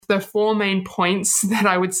the four main points that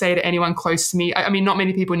I would say to anyone close to me. I mean, not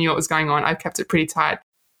many people knew what was going on. I kept it pretty tight.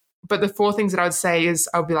 But the four things that I would say is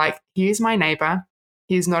I would be like, he is my neighbor.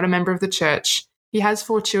 He is not a member of the church. He has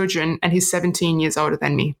 4 children and he's 17 years older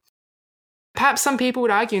than me. Perhaps some people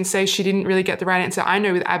would argue and say she didn't really get the right answer. I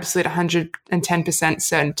know with absolute 110%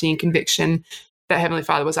 certainty and conviction that Heavenly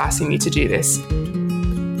Father was asking me to do this.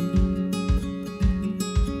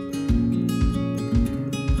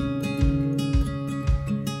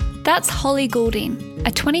 That's Holly Goulding,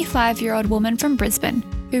 a 25-year-old woman from Brisbane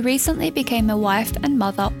who recently became a wife and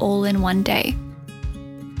mother all in one day.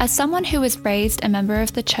 As someone who was raised a member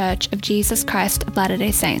of the Church of Jesus Christ of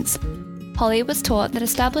Latter-day Saints, Holly was taught that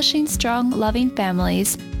establishing strong, loving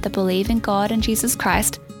families that believe in God and Jesus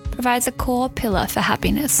Christ provides a core pillar for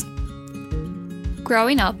happiness.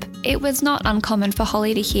 Growing up, it was not uncommon for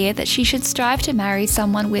Holly to hear that she should strive to marry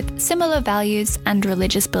someone with similar values and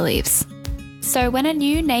religious beliefs. So when a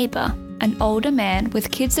new neighbour, an older man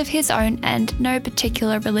with kids of his own and no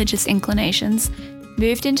particular religious inclinations,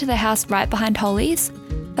 moved into the house right behind Holly's,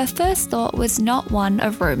 her first thought was not one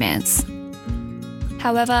of romance.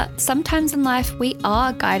 However, sometimes in life we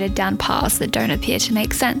are guided down paths that don't appear to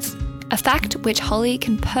make sense, a fact which Holly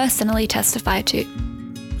can personally testify to.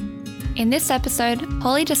 In this episode,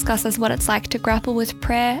 Holly discusses what it's like to grapple with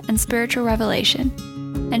prayer and spiritual revelation,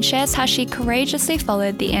 and shares how she courageously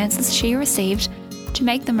followed the answers she received to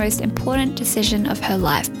make the most important decision of her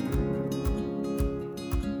life.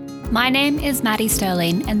 My name is Maddie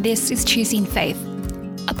Sterling, and this is Choosing Faith,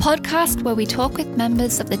 a podcast where we talk with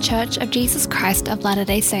members of the Church of Jesus Christ of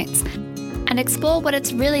Latter-day Saints and explore what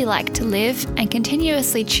it's really like to live and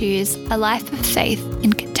continuously choose a life of faith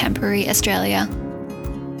in contemporary Australia.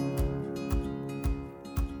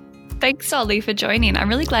 Thanks, Holly, for joining. I'm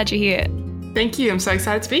really glad you're here. Thank you. I'm so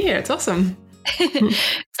excited to be here. It's awesome.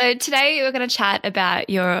 So today we're going to chat about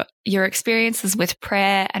your experiences with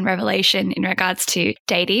prayer and revelation in regards to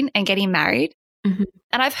dating and getting married. Mm-hmm.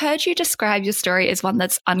 And I've heard you describe your story as one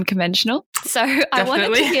that's unconventional. So I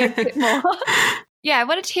wanted to hear a bit more. I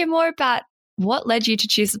wanted to hear more about what led you to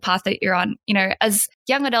choose the path that you're on. You know, as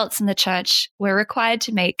young adults in the church, we're required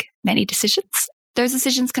to make many decisions. Those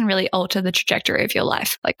decisions can really alter the trajectory of your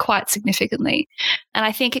life, like quite significantly. And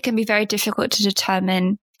I think it can be very difficult to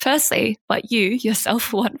determine, firstly, what you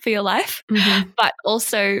yourself want for your life, but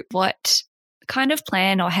also what kind of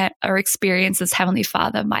plan or experiences Heavenly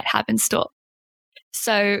Father might have in store.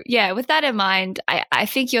 So, with that in mind, I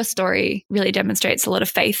think your story really demonstrates a lot of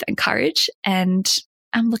faith and courage, and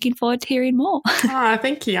I'm looking forward to hearing more.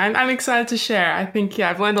 Thank you. I'm excited to share. I think,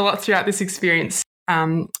 I've learned a lot throughout this experience.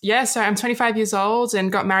 So I'm 25 years old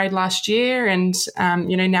and got married last year and,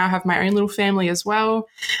 now have my own little family as well.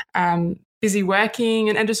 Busy working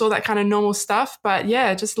and just all that kind of normal stuff. But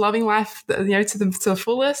just loving life, to the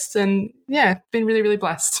fullest, and been really, really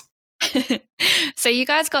blessed. So you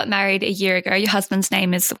guys got married a year ago. Your husband's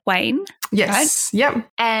name is Wayne. Yes. Right? Yep.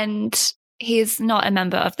 And he's not a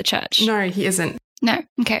member of the church. No, he isn't. No.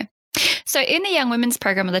 Okay. So in the Young Women's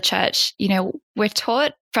Program of the church, we're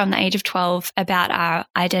taught from the age of 12 about our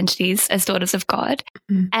identities as daughters of God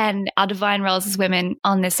and our divine roles as women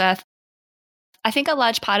on this earth. I think a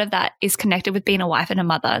large part of that is connected with being a wife and a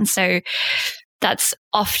mother. And so that's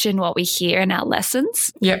often what we hear in our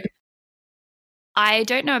lessons. Yep. I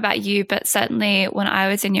don't know about you, but certainly when I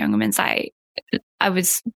was in Young Women's, I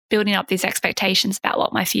was building up these expectations about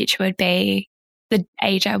what my future would be, the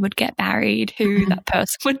age I would get married, who that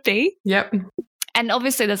person would be. Yep. And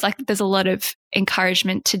obviously there's a lot of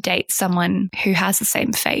encouragement to date someone who has the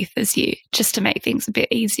same faith as you, just to make things a bit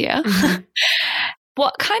easier.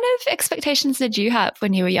 What kind of expectations did you have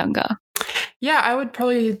when you were younger? Yeah, I would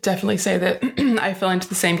probably definitely say that I fell into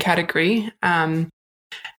the same category.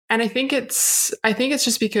 And I think it's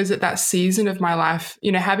just because at that season of my life,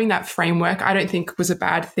 having that framework, I don't think was a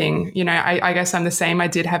bad thing. I guess I'm the same. I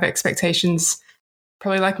did have expectations,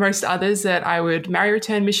 probably like most others, that I would marry,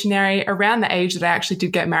 return missionary around the age that I actually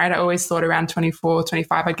did get married. I always thought around 24,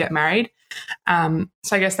 25, I'd get married.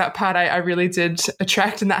 So I guess that part I really did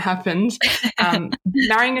attract, and that happened.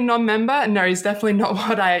 Marrying a non-member, no, is definitely not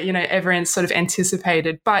what I, ever sort of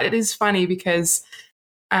anticipated. But it is funny because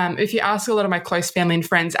if you ask a lot of my close family and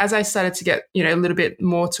friends, as I started to get, a little bit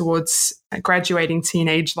more towards graduating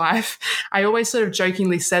teenage life, I always sort of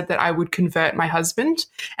jokingly said that I would convert my husband.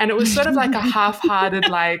 And it was sort of like a half-hearted,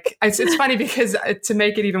 like, it's funny because to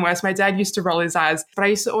make it even worse, my dad used to roll his eyes, but I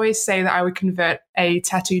used to always say that I would convert a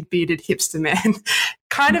tattooed, bearded hipster man.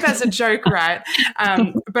 Kind of as a joke, right?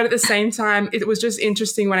 But at the same time, it was just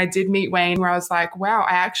interesting when I did meet Wayne, where I was like, wow,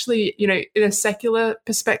 I actually, in a secular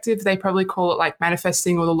perspective, they probably call it like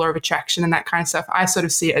manifesting or the law of attraction and that kind of stuff. I sort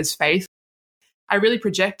of see it as faith. I really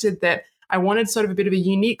projected that I wanted sort of a bit of a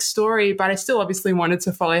unique story, but I still obviously wanted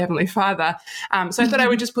to follow Heavenly Father. So I thought I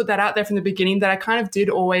would just put that out there from the beginning, that I kind of did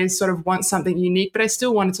always sort of want something unique, but I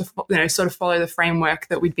still wanted to, sort of follow the framework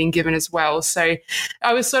that we'd been given as well. So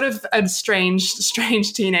I was sort of a strange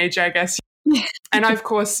teenager, I guess. And of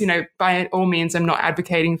course, by all means, I'm not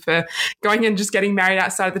advocating for going and just getting married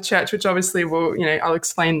outside of the church, which obviously I'll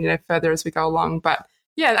explain, further as we go along. But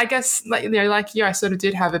yeah, I guess like you, I sort of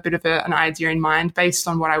did have a bit of an idea in mind based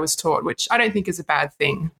on what I was taught, which I don't think is a bad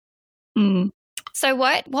thing. Mm. So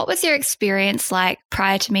what was your experience like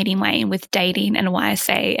prior to meeting Wayne with dating and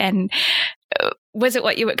YSA, and was it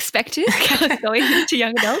what you expected going into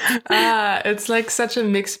young adults? It's like such a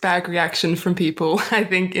mixed bag reaction from people, I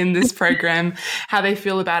think, in this program, how they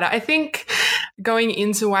feel about it. I think going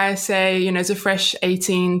into YSA, as a fresh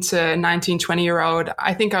 18 to 19, 20-year-old,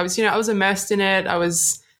 I think I was immersed in it. I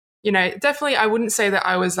was, definitely, I wouldn't say that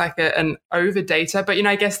I was like an over dater, but,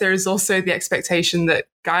 I guess there is also the expectation that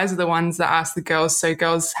guys are the ones that ask the girls. So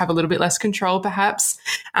girls have a little bit less control, perhaps,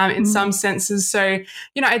 in some senses. So,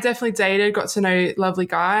 I definitely dated, got to know lovely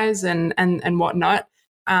guys and whatnot.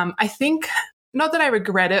 I think, not that I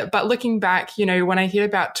regret it, but looking back, when I hit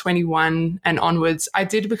about 21 and onwards, I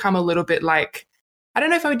did become a little bit like, I don't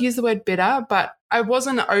know if I would use the word bitter, but I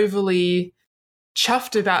wasn't overly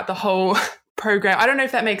chuffed about the whole program. I don't know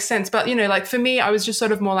if that makes sense, but like for me, I was just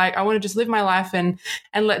sort of more like, I want to just live my life and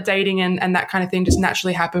let dating and that kind of thing just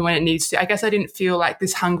naturally happen when it needs to. I guess I didn't feel like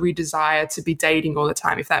this hungry desire to be dating all the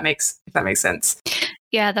time, if that makes sense.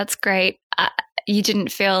 Yeah, that's great. You didn't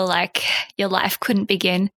feel like your life couldn't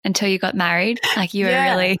begin until you got married. Like you were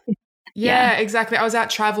really. Yeah, exactly. I was out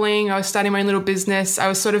traveling. I was starting my own little business. I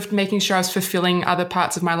was sort of making sure I was fulfilling other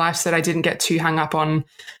parts of my life so that I didn't get too hung up on,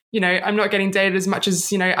 I'm not getting dated as much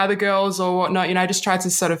as, other girls or whatnot. I just tried to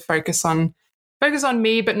sort of focus on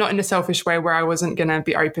me, but not in a selfish way where I wasn't going to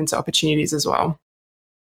be open to opportunities as well.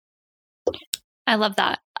 I love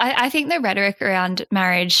that. I think the rhetoric around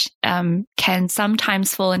marriage can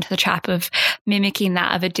sometimes fall into the trap of mimicking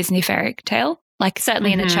that of a Disney fairy tale, like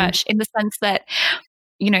certainly in the church, in the sense that,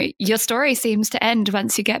 your story seems to end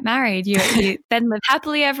once you get married. You then live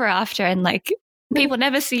happily ever after, and like people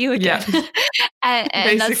never see you again. Yeah.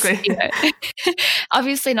 and basically. That's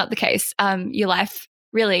obviously not the case. Your life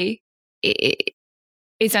really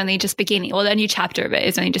is only just beginning, or the new chapter of it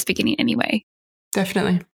is only just beginning anyway.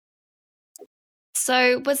 Definitely.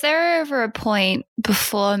 So was there ever a point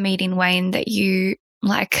before meeting Wayne that you,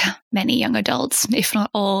 like many young adults, if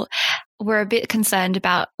not all, were a bit concerned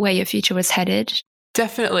about where your future was headed?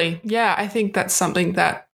 Definitely. Yeah, I think that's something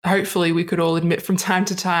that hopefully we could all admit from time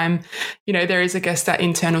to time. There is, I guess, that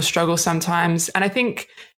internal struggle sometimes. And I think,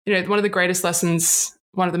 one of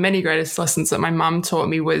the many greatest lessons that my mum taught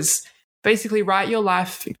me was basically write your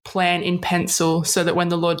life plan in pencil so that when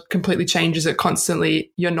the Lord completely changes it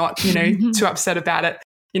constantly, you're not, too upset about it.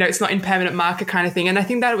 It's not in permanent marker kind of thing. And I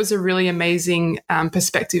think that it was a really amazing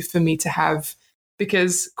perspective for me to have,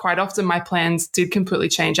 because quite often my plans did completely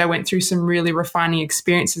change. I went through some really refining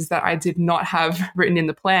experiences that I did not have written in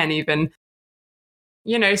the plan even.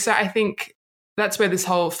 So I think that's where this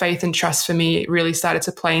whole faith and trust for me really started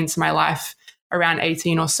to play into my life around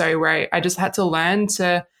 18 or so, where I just had to learn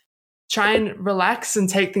to try and relax and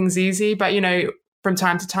take things easy. But, from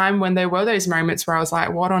time to time when there were those moments where I was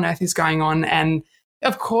like, what on earth is going on? And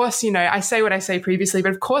of course, I say what I say previously,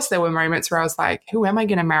 but of course there were moments where I was like, who am I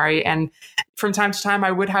going to marry? And from time to time,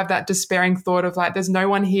 I would have that despairing thought of like, there's no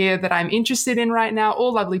one here that I'm interested in right now,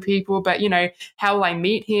 all lovely people, but, how will I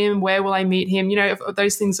meet him? Where will I meet him?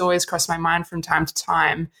 Those things always cross my mind from time to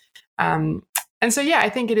time. And so, yeah, I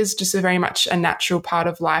think it is just a very much a natural part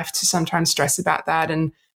of life to sometimes stress about that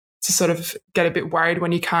and to sort of get a bit worried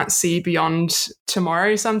when you can't see beyond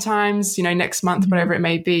tomorrow sometimes, next month, whatever it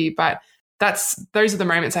may be. But those are the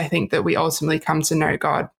moments I think that we ultimately come to know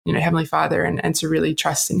God, Heavenly Father, and to really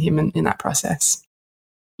trust in him in that process.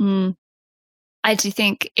 I do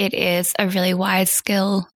think it is a really wise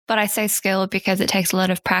skill, but I say skill because it takes a lot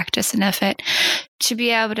of practice and effort to be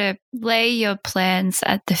able to lay your plans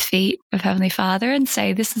at the feet of Heavenly Father and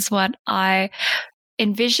say, this is what I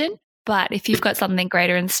envision, but if you've got something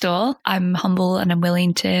greater in store, I'm humble and I'm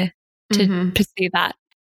willing to pursue that.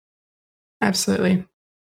 Absolutely.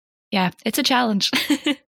 Yeah, it's a challenge.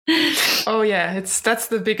 Oh yeah, that's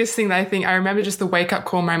the biggest thing that I think. I remember just the wake up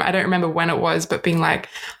call moment. I don't remember when it was, but being like,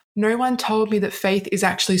 no one told me that faith is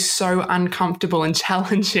actually so uncomfortable and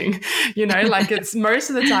challenging. Like it's most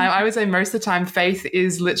of the time, I would say most of the time, faith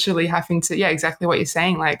is literally having to, yeah, exactly what you're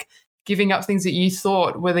saying, like giving up things that you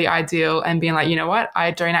thought were the ideal and being like, you know what,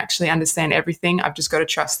 I don't actually understand everything. I've just got to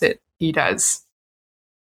trust that he does.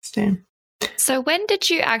 Stan. So when did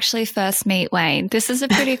you actually first meet Wayne? This is a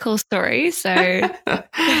pretty cool story. So for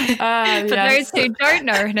those who don't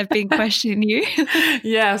know and have been questioning you.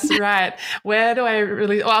 Yes, right. Where do I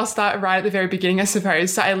really, I'll start right at the very beginning, I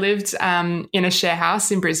suppose. So I lived in a share house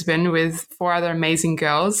in Brisbane with 4 other amazing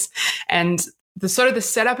girls. And the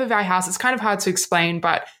setup of our house, it's kind of hard to explain,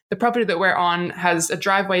 but the property that we're on has a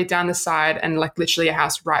driveway down the side and like literally a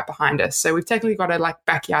house right behind us. So we've technically got a like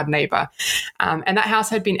backyard neighbor. And that house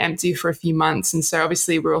had been empty for a few months. And so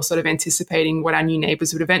obviously we're all sort of anticipating what our new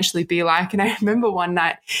neighbors would eventually be like. And I remember one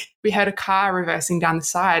night we heard a car reversing down the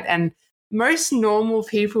side, and most normal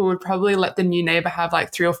people would probably let the new neighbor have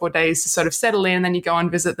like 3 or 4 days to sort of settle in. Then you go and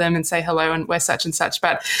visit them and say hello and we're such and such.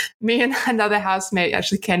 But me and another housemate,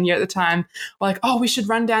 actually Kenya at the time, were like, oh, we should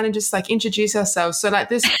run down and just like introduce ourselves. So like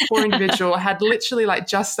this poor individual had literally like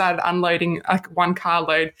just started unloading like 1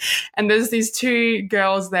 carload. And there's these 2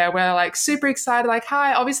 girls there where like super excited, like,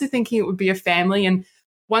 hi, obviously thinking it would be a family. And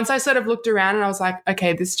once I sort of looked around and I was like,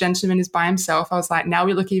 okay, this gentleman is by himself. I was like, now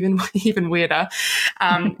we look even weirder.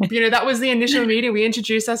 That was the initial meeting. We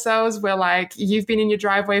introduced ourselves. We're like, you've been in your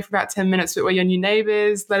driveway for about 10 minutes, but we're your new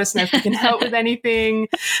neighbors. Let us know if we can help with anything.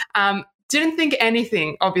 Didn't think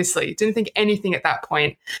anything, obviously. Didn't think anything at that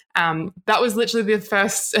point. That was literally the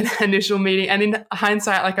first initial meeting. And in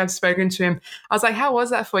hindsight, like I've spoken to him, I was like, how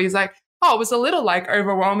was that for you? He's like, oh, it was a little like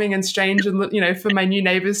overwhelming and strange, and for my new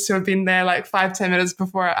neighbors to have been there like 5-10 minutes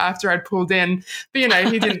after I'd pulled in. But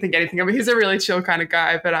he didn't think anything of it. He's a really chill kind of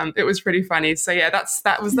guy, but it was pretty funny. So yeah,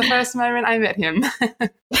 that was the first moment I met him.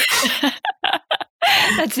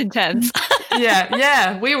 That's intense.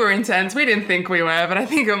 Yeah, we were intense. We didn't think we were, but I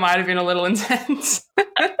think it might have been a little intense.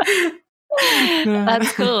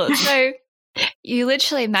 That's cool. So you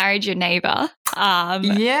literally married your neighbor.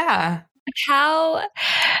 Yeah.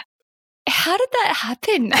 How did that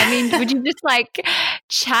happen? I mean, would you just like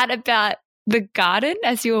chat about the garden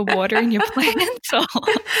as you were watering your plants? Or?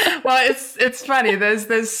 Well, it's funny.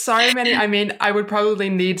 There's so many. I mean, I would probably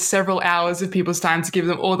need several hours of people's time to give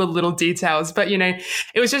them all the little details. But,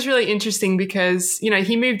 it was just really interesting because,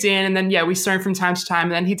 he moved in and then, we saw him from time to time.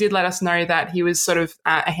 And then he did let us know that he was sort of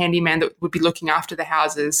a handyman that would be looking after the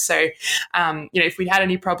houses. So, if we had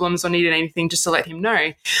any problems or needed anything, just to let him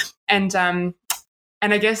know.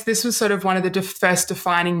 And I guess this was sort of one of the first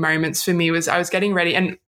defining moments for me was I was getting ready.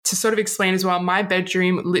 And to sort of explain as well, my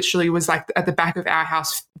bedroom literally was like at the back of our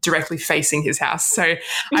house, directly facing his house. So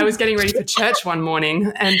I was getting ready for church one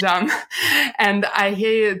morning and I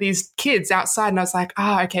hear these kids outside and I was like,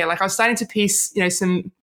 oh, okay. Like I was starting to piece,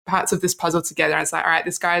 some parts of this puzzle together. And it's like, all right,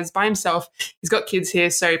 this guy's by himself. He's got kids here.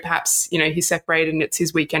 So perhaps, he's separated and it's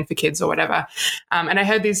his weekend for kids or whatever. And I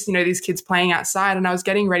heard these kids playing outside and I was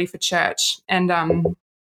getting ready for church. And,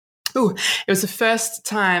 it was the first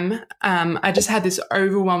time I just had this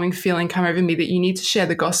overwhelming feeling come over me that you need to share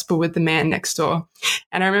the gospel with the man next door.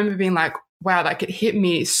 And I remember being like, wow, like it hit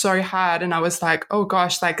me so hard. And I was like, oh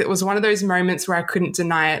gosh, like it was one of those moments where I couldn't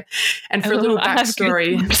deny it. And for a little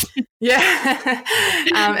backstory,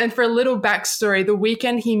 and for a little backstory, the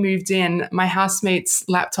weekend he moved in, my housemate's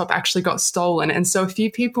laptop actually got stolen. And so a few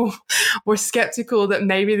people were skeptical that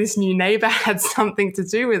maybe this new neighbor had something to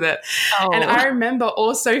do with it. Oh. And I remember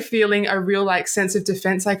also feeling a real like sense of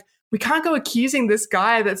defense, like, we can't go accusing this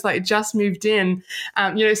guy that's like just moved in.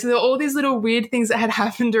 So there were all these little weird things that had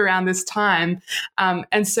happened around this time.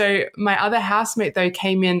 And so my other housemate though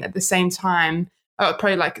came in at the same time,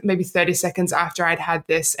 probably like maybe 30 seconds after I'd had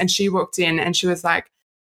this. And she walked in and she was like,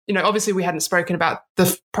 obviously we hadn't spoken about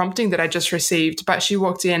the prompting that I just received, but she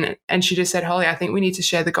walked in and she just said, Holly, I think we need to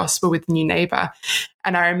share the gospel with the new neighbor.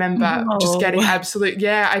 And I remember just getting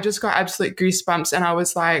I just got absolute goosebumps. And I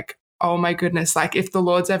was like, oh my goodness, like if the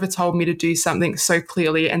Lord's ever told me to do something so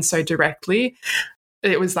clearly and so directly,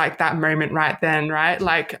 it was like that moment right then, right?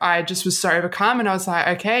 Like I just was so overcome and I was like,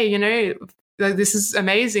 okay, this is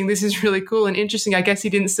amazing. This is really cool and interesting. I guess he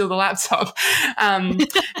didn't steal the laptop, and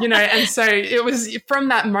so it was from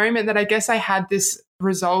that moment that I guess I had this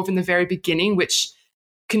resolve in the very beginning, which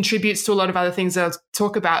contributes to a lot of other things that I'll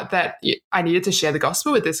talk about, that I needed to share the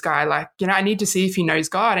gospel with this guy. Like, I need to see if he knows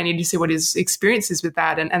God. I need to see what his experience is with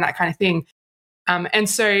that and that kind of thing. And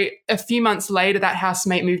so a few months later, that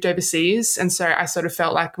housemate moved overseas. And so I sort of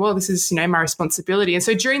felt like, well, this is, my responsibility. And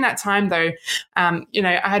so during that time, though, I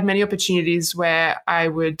had many opportunities where I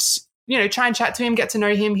would, try and chat to him, get to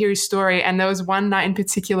know him, hear his story. And there was one night in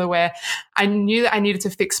particular where I knew that I needed to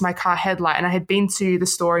fix my car headlight. And I had been to the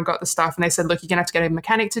store and got the stuff. And they said, look, you're going to have to get a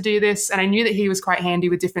mechanic to do this. And I knew that he was quite handy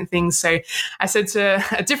with different things. So I said to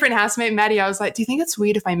a different housemate, Maddie, I was like, do you think it's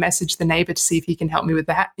weird if I message the neighbor to see if he can help me with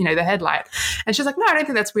the headlight? And she's like, no, I don't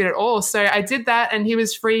think that's weird at all. So I did that, and he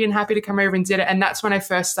was free and happy to come over and did it. And that's when I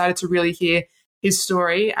first started to really hear his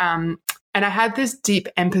story. And I had this deep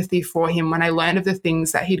empathy for him when I learned of the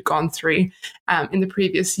things that he'd gone through in the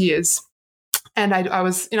previous years. And I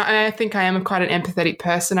was, I think I am quite an empathetic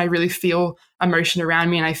person. I really feel emotion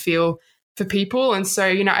around me, and I feel for people. And so,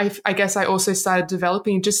 I guess I also started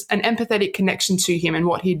developing just an empathetic connection to him and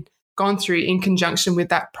what he'd gone through in conjunction with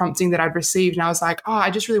that prompting that I'd received. And I was like, oh, I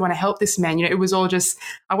just really want to help this man. It was all just,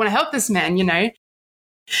 I want to help this man,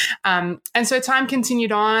 And so time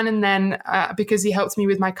continued on, and then because he helped me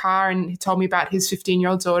with my car, and he told me about his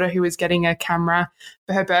 15-year-old daughter who was getting a camera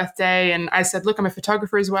for her birthday, and I said, look, I'm a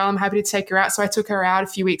photographer as well. I'm happy to take her out. So I took her out a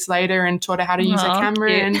few weeks later and taught her how to use her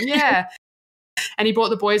camera. Cute. And yeah, and he brought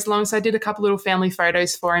the boys along. So I did a couple little family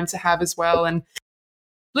photos for him to have as well. And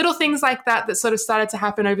little things like that sort of started to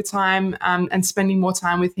happen over time, and spending more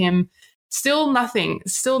time with him. Still not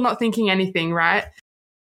thinking anything, right?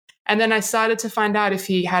 And then I started to find out if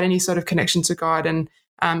he had any sort of connection to God. And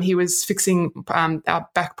he was fixing our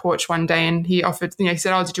back porch one day, and he offered, he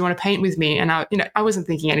said, oh, did you want to paint with me? And I wasn't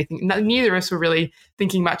thinking anything. Neither of us were really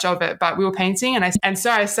thinking much of it, but we were painting. And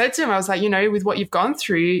so I said to him, I was like, with what you've gone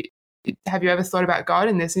through, have you ever thought about God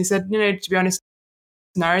in this? And he said, to be honest,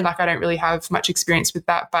 no, I don't really have much experience with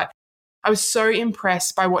that. But I was so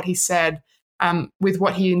impressed by what he said with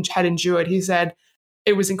what he had endured. He said,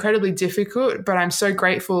 it was incredibly difficult, but I'm so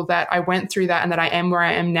grateful that I went through that and that I am where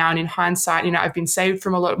I am now. And in hindsight, I've been saved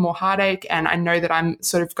from a lot more heartache, and I know that I'm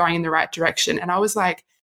sort of going in the right direction. And I was like,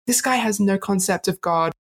 this guy has no concept of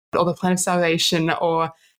God or the plan of salvation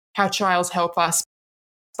or how trials help us.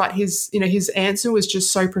 But his answer was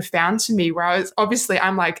just so profound to me, where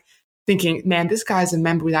I'm like thinking, man, this guy's a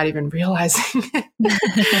member without even realizing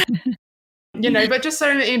it. But just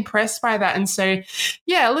so impressed by that. And so,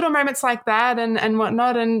 yeah, little moments like that and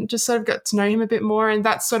whatnot, and just sort of got to know him a bit more. And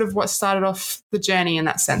that's sort of what started off the journey in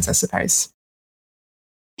that sense, I suppose.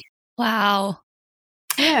 Wow.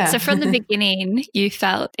 Yeah. So from the beginning, you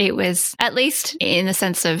felt it was, at least in the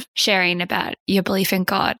sense of sharing about your belief in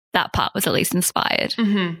God, that part was at least inspired.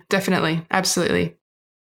 Mm-hmm. Definitely. Absolutely.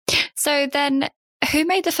 So then who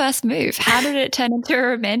made the first move? How did it turn into a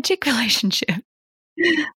romantic relationship?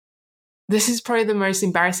 This is probably the most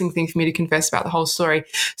embarrassing thing for me to confess about the whole story.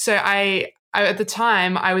 So I at the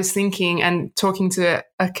time, I was thinking and talking to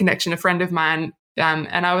a friend of mine,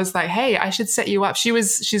 and I was like, hey, I should set you up. She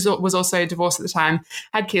was also divorced at the time,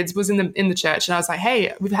 had kids, was in the church. And I was like,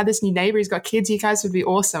 hey, we've had this new neighbor. He's got kids. You guys would be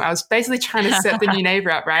awesome. I was basically trying to set the new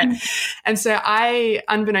neighbor up, right? And so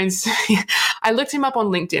unbeknownst to me, I looked him up on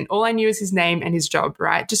LinkedIn. All I knew is his name and his job,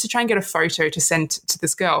 right? Just to try and get a photo to send to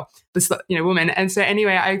this girl, this woman. And so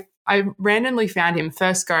anyway, I randomly found him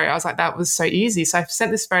first go. I was like, that was so easy. So I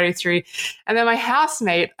sent this photo through, and then my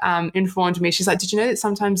housemate informed me. She's like, did you know that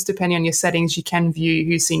sometimes depending on your settings, you can view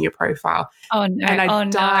who's seen your profile? Oh no. And I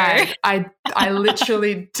died. No. I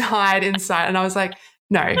literally died inside. And I was like,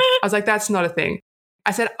 no. I was like, that's not a thing.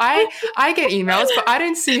 I said, I get emails, but I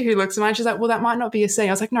don't see who looks at mine. She's like, well, that might not be a thing.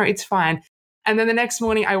 I was like, no, it's fine. And then the next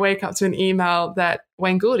morning I wake up to an email that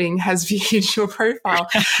Wayne Goulding has viewed your profile.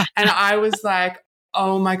 And I was like,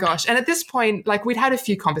 oh my gosh. And at this point, like, we'd had a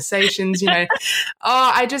few conversations, I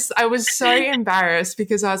was so embarrassed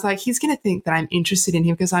because I was like, he's going to think that I'm interested in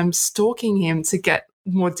him because I'm stalking him to get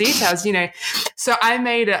more details, So I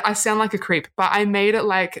made it, I sound like a creep, but I made it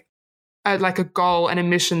like a goal and a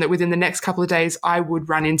mission that within the next couple of days, I would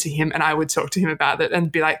run into him and I would talk to him about it and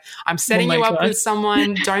be like, I'm setting you up with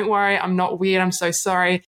someone. Don't worry. I'm not weird. I'm so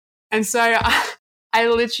sorry. And so I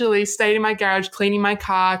literally stayed in my garage, cleaning my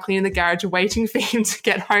car, cleaning the garage, waiting for him to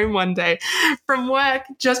get home one day from work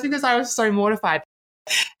just because I was so mortified.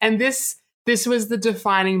 And this was the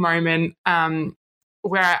defining moment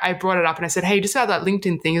where I brought it up and I said, hey, just about that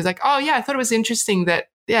LinkedIn thing. He was like, oh, yeah, I thought it was interesting that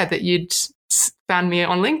you'd found me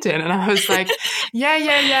on LinkedIn. And I was like,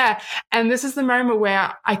 yeah. And this is the moment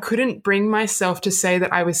where I couldn't bring myself to say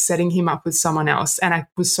that I was setting him up with someone else. And I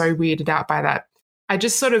was so weirded out by that. I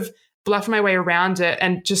just sort of bluffed my way around it,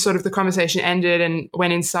 and just sort of the conversation ended and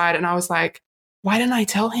went inside. And I was like, why didn't I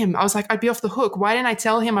tell him? I was like, I'd be off the hook. Why didn't I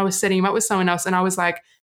tell him I was setting him up with someone else? And I was like,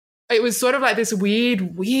 it was sort of like this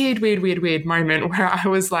weird moment where I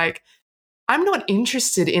was like, I'm not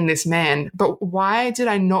interested in this man, but why did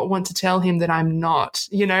I not want to tell him that I'm not,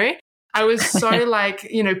 I was so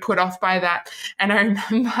like, put off by that. And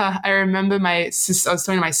I remember my sister, I was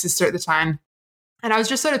talking to my sister at the time, and I was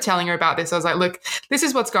just sort of telling her about this. I was like, look, this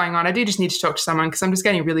is what's going on. I do just need to talk to someone because I'm just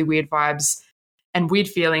getting really weird vibes and weird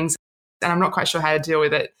feelings, and I'm not quite sure how to deal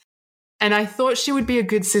with it. And I thought she would be a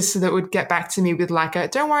good sister that would get back to me with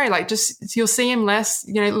like don't worry, like just, you'll see him less,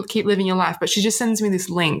 keep living your life. But she just sends me this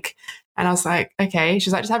link. And I was like, okay.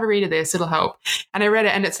 She's like, just have a read of this. It'll help. And I read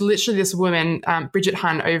it, and it's literally this woman, Bridget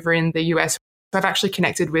Hunt, over in the US, who I've actually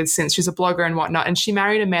connected with since. She's a blogger and whatnot. And she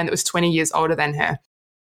married a man that was 20 years older than her.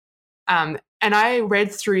 And I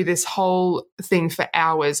read through this whole thing for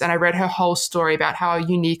hours, and I read her whole story about how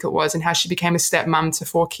unique it was and how she became a stepmom to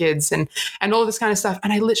 4 kids and all this kind of stuff.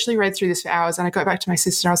 And I literally read through this for hours, and I got back to my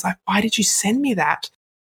sister. I was like, why did you send me that?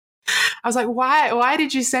 I was like, why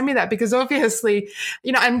did you send me that? Because obviously,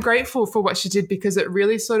 I'm grateful for what she did, because it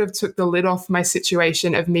really sort of took the lid off my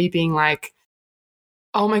situation of me being like,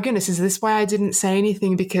 oh my goodness, is this why I didn't say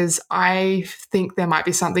anything? Because I think there might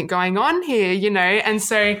be something going on here, And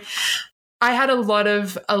so I had a lot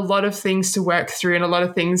of things to work through and a lot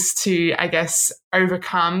of things to, I guess,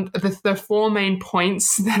 overcome. The 4 main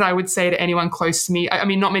points that I would say to anyone close to me, I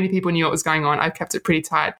mean, not many people knew what was going on. I kept it pretty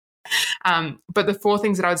tight. But the 4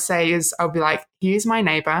 things that I would say is, I would be like, he is my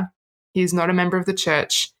neighbor. He is not a member of the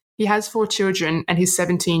church. He has 4 children, and he's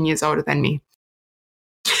 17 years older than me.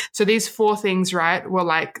 So these 4 things, right, were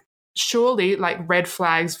like, surely like red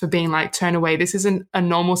flags for being like, turn away. This isn't a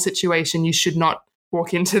normal situation. You should not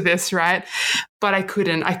walk into this, right? But I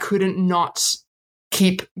couldn't not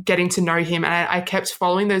keep getting to know him. And I kept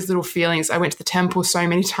following those little feelings. I went to the temple so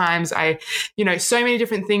many times. So many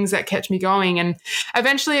different things that kept me going. And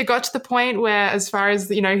eventually it got to the point where, as far as,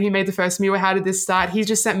 who made the first meal, how did this start? He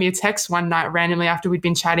just sent me a text one night randomly after we'd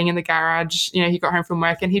been chatting in the garage. He got home from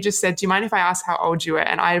work, and he just said, do you mind if I ask how old you were?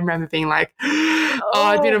 And I remember being like,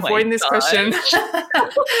 I'd been avoiding this question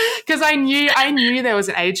because I knew there was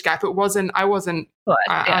an age gap. I wasn't, I was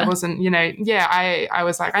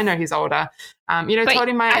like, I know he's older. But told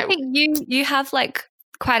him I think you have like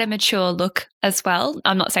quite a mature look as well.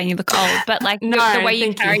 I'm not saying you look old, but like the way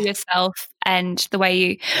you carry yourself and the way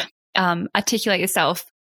you articulate yourself,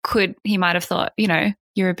 he might have thought,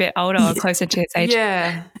 you're a bit older or closer to his age.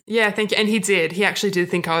 Yeah, thank you. And he did. He actually did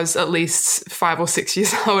think I was at least 5 or 6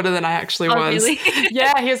 years older than I actually was. Really?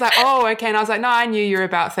 Yeah, he was like, oh, okay. And I was like, no, I knew you were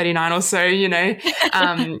about 39 or so,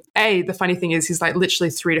 The funny thing is, he's like literally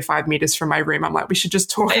 3 to 5 meters from my room. I'm like, we should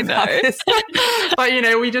just talk about this. But,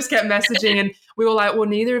 we just kept messaging, and we were like, well,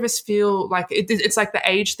 neither of us feel like it's like the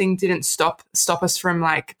age thing didn't stop us from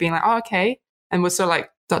like being like, oh, okay. And we're sort of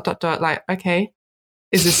like ... like, okay.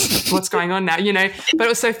 Is this what's going on now? But it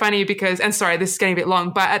was so funny because, and sorry, this is getting a bit long,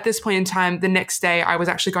 but at this point in time, the next day I was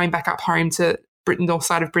actually going back up home to north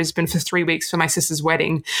side of Brisbane for 3 weeks for my sister's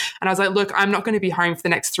wedding. And I was like, look, I'm not going to be home for the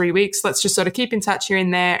next 3 weeks. Let's just sort of keep in touch here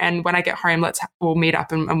and there. And when I get home, we'll meet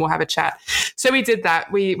up and we'll have a chat. So we did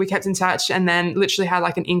that. We kept in touch, and then literally had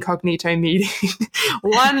like an incognito meeting.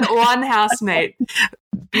 One housemate,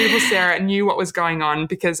 beautiful Sarah, knew what was going on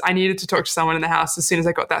because I needed to talk to someone in the house as soon as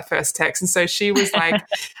I got that first text. And so she was like,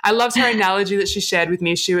 I loved her analogy that she shared with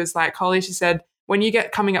me. She was like, Holly, she said, when you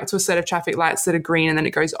get coming up to a set of traffic lights that are green and then it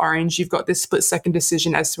goes orange, you've got this split-second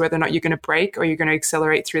decision as to whether or not you're going to brake or you're going to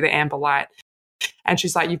accelerate through the amber light. And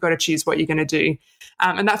she's like, you've got to choose what you're going to do.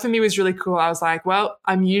 And that for me was really cool. I was like, well,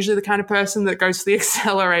 I'm usually the kind of person that goes to the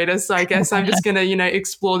accelerator. So I guess I'm just going to,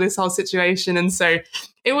 explore this whole situation. And so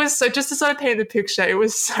it was just to sort of paint the picture, it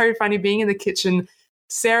was so funny being in the kitchen.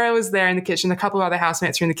 Sarah was there in the kitchen. A couple of other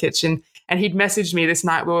housemates were in the kitchen. And he'd messaged me this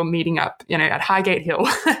night. We were meeting up, at Highgate Hill.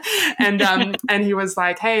 and he was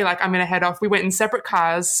like, hey, like, I'm going to head off. We went in separate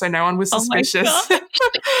cars, so no one was suspicious.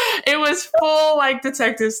 It was full, like,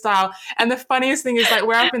 detective style. And the funniest thing is, like,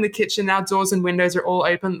 we're up in the kitchen. Our doors and windows are all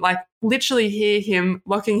open. Like, literally hear him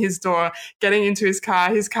locking his door, getting into his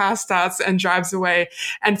car. His car starts and drives away.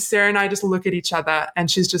 And Sarah and I just look at each other, and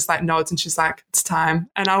she's just like nods, and she's like, it's time.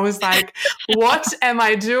 And I was like, what am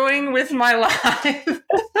I doing with my life?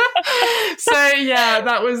 So yeah,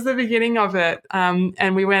 that was the beginning of it.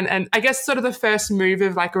 And we went, and I guess sort of the first move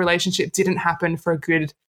of like a relationship didn't happen for a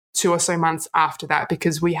good 2 or so months after that,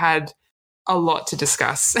 because we had a lot to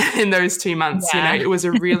discuss in those 2 months. Yeah. It was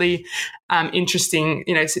a really interesting,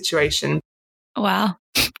 situation. Wow.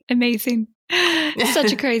 Amazing.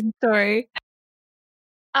 Such a crazy story.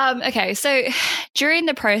 Okay. So during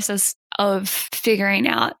the process of figuring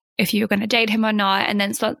out if you were going to date him or not, and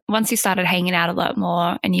then once you started hanging out a lot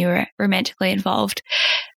more and you were romantically involved,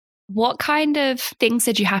 what kind of things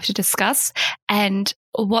did you have to discuss? And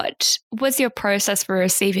what was your process for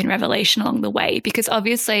receiving revelation along the way? Because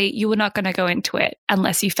obviously you were not going to go into it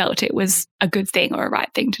unless you felt it was a good thing or a right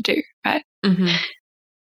thing to do, right? Mm-hmm.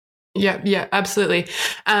 Yeah, absolutely.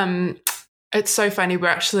 It's so funny. We're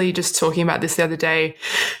actually just talking about this the other day,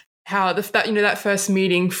 how that first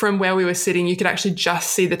meeting, from where we were sitting, you could actually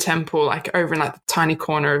just see the temple like over in like the tiny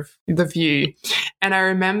corner of the view. And I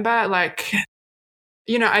remember like,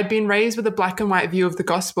 I'd been raised with a black and white view of the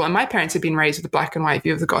gospel, and my parents had been raised with a black and white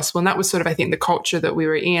view of the gospel. And that was sort of, I think, the culture that we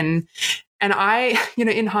were in. And I,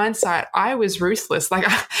 in hindsight, I was ruthless. Like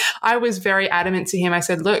I was very adamant to him. I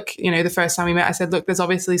said, look, the first time we met, I said, look, there's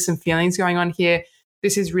obviously some feelings going on here.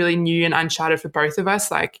 This is really new and uncharted for both of us.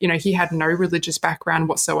 Like, he had no religious background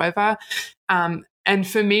whatsoever. And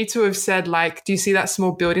for me to have said, like, do you see that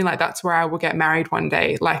small building? Like, that's where I will get married one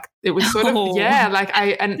day. Like, it was sort of, like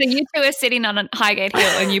So you two are sitting on a Highgate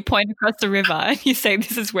Hill and you point across the river and you say,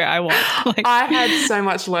 this is where I want. Like, I had so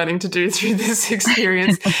much learning to do through this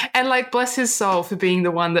experience. And like, bless his soul for being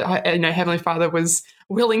the one that, Heavenly Father was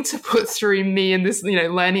willing to put through me in this,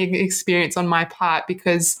 learning experience on my part,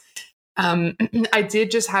 because I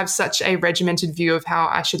did just have such a regimented view of how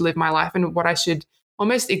I should live my life and what I should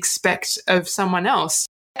almost expect of someone else.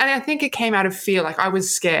 And I think it came out of fear. Like, I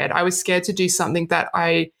was scared. I was scared to do something that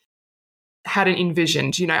I hadn't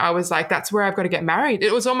envisioned. I was like, that's where I've got to get married.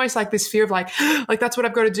 It was almost like this fear of like that's what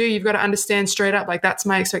I've got to do. You've got to understand straight up, like, that's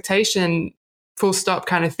my expectation, full stop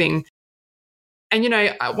kind of thing. And,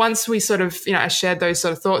 once we sort of, I shared those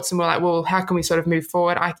sort of thoughts and we're like, well, how can we sort of move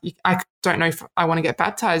forward? I don't know if I want to get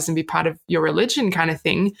baptized and be part of your religion kind of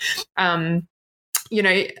thing.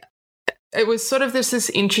 It was sort of this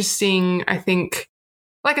interesting, I think,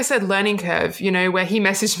 like I said, learning curve, where he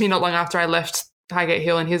messaged me not long after I left Highgate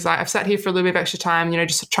Hill, and he's like, I've sat here for a little bit of extra time,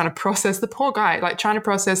 just trying to process, the poor guy, like trying to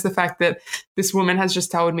process the fact that this woman has just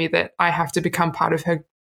told me that I have to become part of her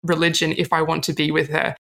religion if I want to be with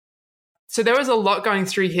her. So there was a lot going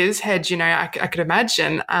through his head, I could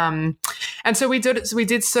imagine. And so we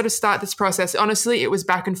did sort of start this process. Honestly, it was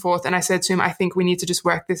back and forth. And I said to him, I think we need to just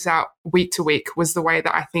work this out week to week, was the way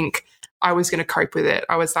that I think I was going to cope with it.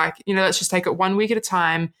 I was like, let's just take it 1 week at a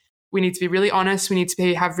time. We need to be really honest. We need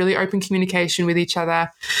to have really open communication with each other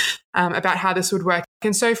about how this would work.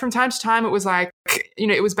 And so from time to time, it was like,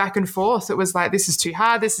 it was back and forth. It was like, this is too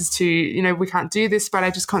hard. This is too, we can't do this. But I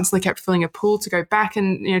just constantly kept feeling a pull to go back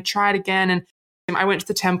and, try it again. And I went to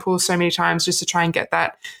the temple so many times just to try and get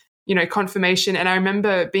that, confirmation. And I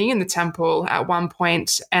remember being in the temple at one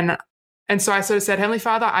point, and so I sort of said, Heavenly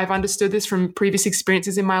Father, I've understood this from previous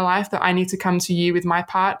experiences in my life that I need to come to you with my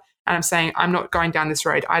part. And I'm saying, I'm not going down this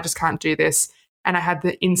road. I just can't do this. And I had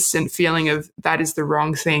the instant feeling of that is the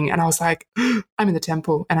wrong thing. And I was like, I'm in the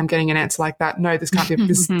temple and I'm getting an answer like that. No, this can't be,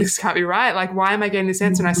 this can't be right. Like, why am I getting this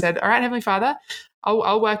answer? And I said, all right, Heavenly Father,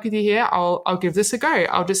 I'll work with you here. I'll give this a go.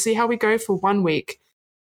 I'll just see how we go for 1 week.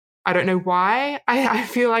 I don't know why I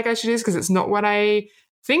feel like I should do this, because it's not what I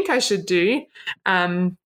think I should do.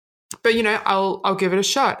 But, I'll give it a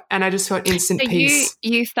shot. And I just felt instant peace.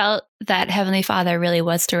 You felt that Heavenly Father really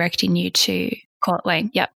was directing you to Court Lane.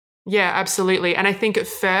 Yep. Yeah, absolutely. And I think at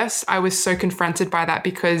first I was so confronted by that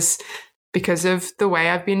because of the way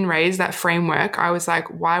I've been raised, that framework. I was like,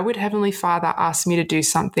 why would Heavenly Father ask me to do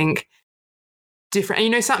something different?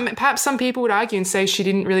 And, perhaps some people would argue and say she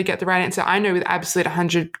didn't really get the right answer. I know with absolute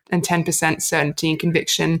 110% certainty and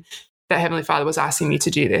conviction that Heavenly Father was asking me to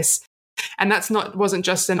do this. And wasn't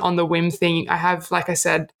just an on the whim thing. I have, like I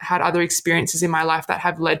said, had other experiences in my life that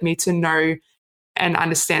have led me to know and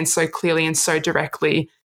understand so clearly and so directly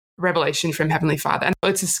revelation from Heavenly Father. And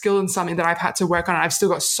it's a skill and something that I've had to work on. I've still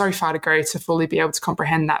got so far to go to fully be able to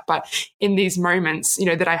comprehend that. But in these moments,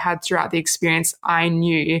 that I had throughout the experience, I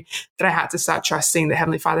knew that I had to start trusting that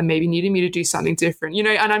Heavenly Father maybe needed me to do something different,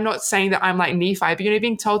 and I'm not saying that I'm like Nephi, but,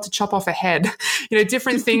 being told to chop off a head,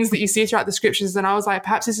 different things that you see throughout the scriptures. And I was like,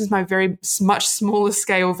 perhaps this is my very much smaller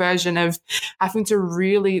scale version of having to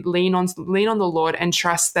really lean on the Lord and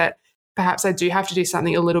trust that perhaps I do have to do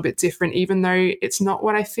something a little bit different, even though it's not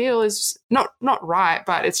what I feel is not right,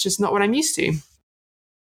 but it's just not what I'm used to.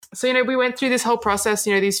 So, we went through this whole process,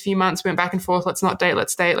 these few months, went back and forth. Let's not date,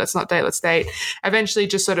 let's date, let's not date, let's date. Eventually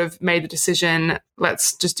just sort of made the decision,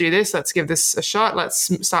 let's just do this. Let's give this a shot.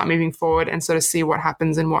 Let's start moving forward and sort of see what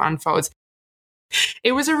happens and what unfolds.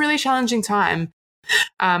 It was a really challenging time.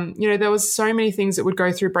 There was so many things that would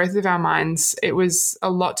go through both of our minds. It was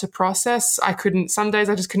a lot to process. Some days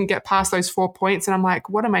I just couldn't get past those 4 points, and I'm like,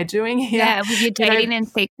 what am I doing here? Yeah, were you dating in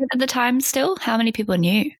secret at the time still? How many people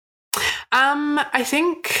knew? I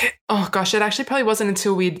think, oh gosh, it actually probably wasn't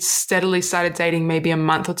until we'd steadily started dating, maybe a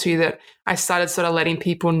month or two, that I started sort of letting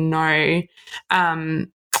people know.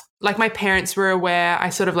 Like my parents were aware. I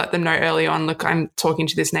sort of let them know early on, look, I'm talking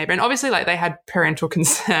to this neighbor. And obviously like they had parental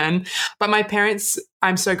concern, but my parents,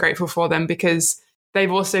 I'm so grateful for them because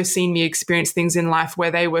they've also seen me experience things in life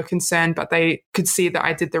where they were concerned, but they could see that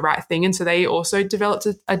I did the right thing. And so they also developed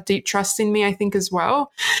a deep trust in me, I think, as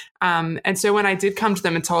well. And so when I did come to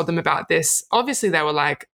them and told them about this, obviously they were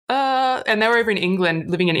like, and they were over in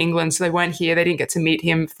England, living in England. So they weren't here. They didn't get to meet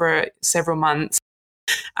him for several months.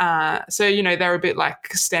 So, you know, they were a bit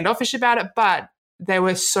like standoffish about it, but they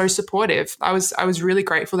were so supportive. I was really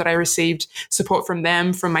grateful that I received support from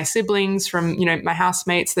them, from my siblings, from, you know, my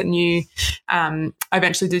housemates that knew. I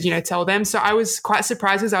eventually did, you know, tell them. So I was quite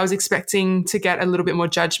surprised because I was expecting to get a little bit more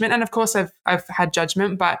judgment. And of course I've had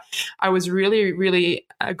judgment, but I was really, really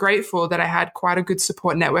grateful that I had quite a good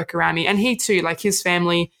support network around me. And he too, like his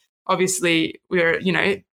family, obviously we were, you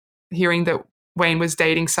know, hearing that Wayne was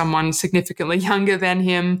dating someone significantly younger than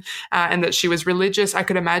him, and that she was religious, I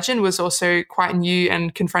could imagine was also quite new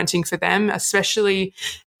and confronting for them, especially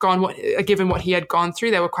given what he had gone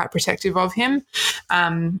through. They were quite protective of him.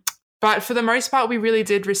 But for the most part, we really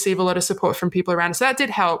did receive a lot of support from people around us. So that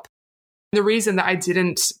did help. The reason that I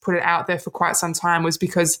didn't put it out there for quite some time was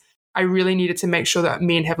because I really needed to make sure that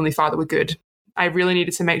me and Heavenly Father were good. I really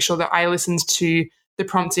needed to make sure that I listened to the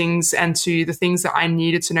promptings and to the things that I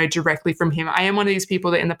needed to know directly from him. I am one of these people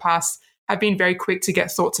that in the past have been very quick to get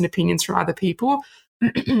thoughts and opinions from other people.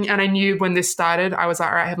 And I knew when this started, I was like,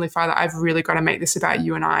 all right, Heavenly Father, I've really got to make this about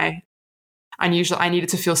you and I. And usually I needed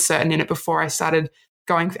to feel certain in it before I started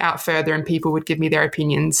going out further and people would give me their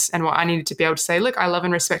opinions. And what I needed to be able to say, look, I love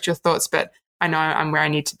and respect your thoughts, but I know I'm where I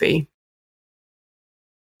need to be.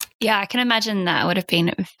 Yeah, I can imagine that would have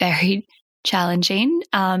been very challenging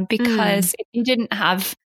because if you didn't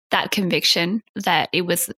have that conviction that it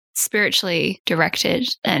was spiritually directed,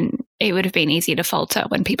 then it would have been easy to falter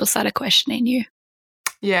when people started questioning you.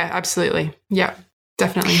 Yeah, absolutely. Yeah,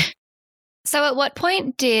 definitely. So at what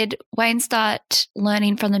point did Wayne start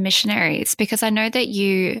learning from the missionaries? Because I know that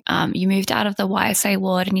you moved out of the YSA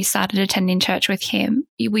ward and you started attending church with him.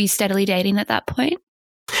 Were you steadily dating at that point?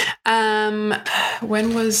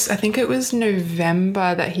 I think it was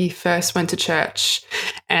November that he first went to church,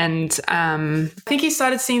 and I think he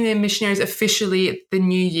started seeing the missionaries officially at the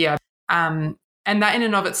new year. And that in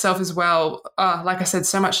and of itself as well, like I said,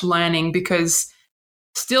 so much learning, because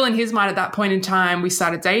still in his mind at that point in time, we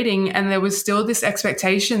started dating and there was still this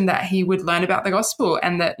expectation that he would learn about the gospel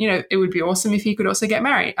and that, you know, it would be awesome if he could also get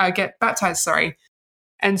baptized.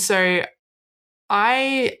 And so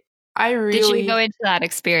I really... Did you go into that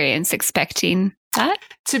experience expecting that?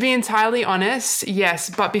 To be entirely honest, yes.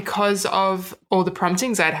 But because of all the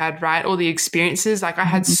promptings I'd had, right, all the experiences, like I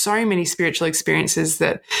had so many spiritual experiences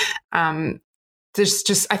that I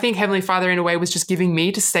think Heavenly Father in a way was just giving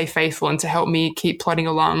me to stay faithful and to help me keep plodding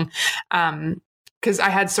along. Because I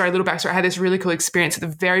had this really cool experience at the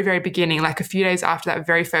very, very beginning, like a few days after that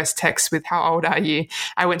very first text with how old are you?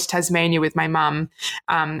 I went to Tasmania with my mum.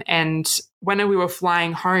 And when we were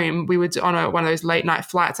flying home, we were on one of those late night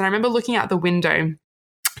flights. And I remember looking out the window,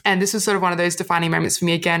 and this was sort of one of those defining moments for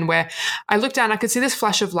me again, where I looked down, I could see this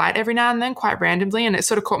flash of light every now and then quite randomly. And it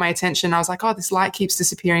sort of caught my attention. I was like, oh, this light keeps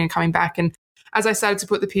disappearing and coming back. And as I started to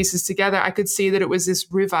put the pieces together, I could see that it was this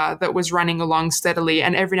river that was running along steadily.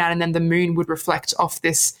 And every now and then the moon would reflect off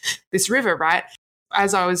this river, right?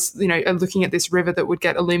 As I was, you know, looking at this river that would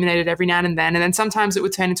get illuminated every now and then sometimes it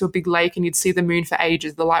would turn into a big lake and you'd see the moon for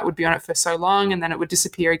ages. The light would be on it for so long and then it would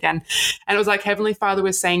disappear again. And it was like Heavenly Father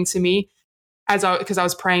was saying to me, because I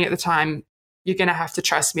was praying at the time, you're going to have to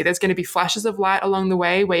trust me. There's going to be flashes of light along the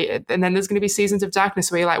way, and then there's going to be seasons of darkness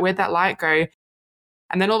where you're like, where'd that light go?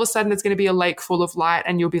 And then all of a sudden there's going to be a lake full of light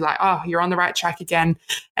and you'll be like, oh, you're on the right track again.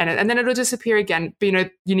 And then it'll disappear again. But, you know,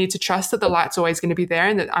 you need to trust that the light's always going to be there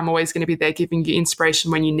and that I'm always going to be there giving you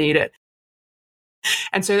inspiration when you need it.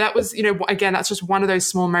 And so that was, you know, again, that's just one of those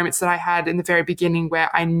small moments that I had in the very beginning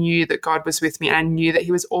where I knew that God was with me and I knew that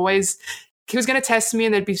he was going to test me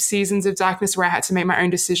and there'd be seasons of darkness where I had to make my own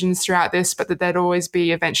decisions throughout this, but that there'd always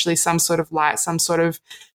be eventually some sort of light, some sort of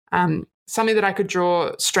something that I could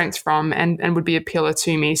draw strength from and would be a pillar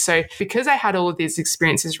to me. So because I had all of these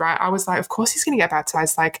experiences, right, I was like, of course he's going to get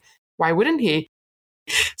baptized. Like, why wouldn't he?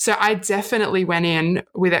 So I definitely went in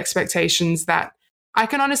with expectations that I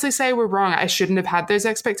can honestly say were wrong. I shouldn't have had those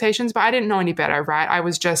expectations, but I didn't know any better, right? I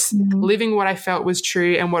was just living what I felt was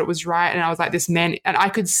true and what was right. And I was like, this man, and I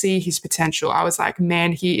could see his potential. I was like,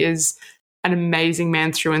 man, he is an amazing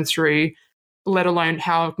man through and through. let alone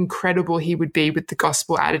how incredible he would be with the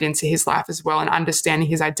gospel added into his life as well, and understanding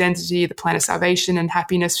his identity, the plan of salvation and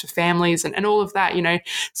happiness for families and all of that,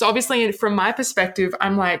 So obviously from my perspective,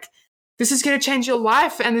 I'm like, this is going to change your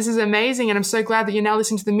life and this is amazing. And I'm so glad that you're now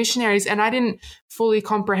listening to the missionaries. And I didn't fully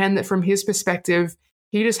comprehend that from his perspective,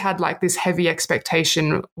 he just had like this heavy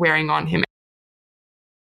expectation wearing on him.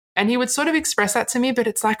 And he would sort of express that to me, but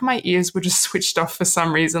it's like my ears were just switched off for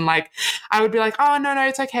some reason. Like I would be like, oh, no,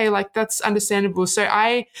 it's okay. Like that's understandable. So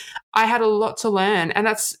I had a lot to learn, and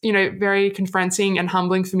that's, very confronting and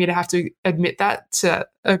humbling for me to have to admit that to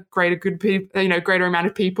a greater amount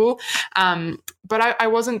of people. But I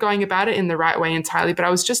wasn't going about it in the right way entirely, but I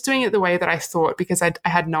was just doing it the way that I thought, because I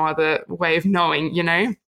had no other way of knowing,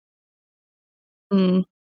 Mm.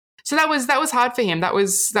 So that was hard for him. That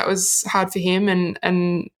was hard for him.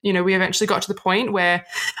 And we eventually got to the point where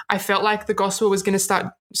I felt like the gospel was going to start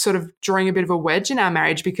sort of drawing a bit of a wedge in our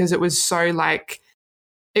marriage, because it was so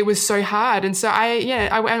hard. And so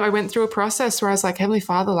I went through a process where I was like, Heavenly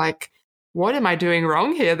Father, like, what am I doing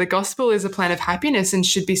wrong here? The gospel is a plan of happiness and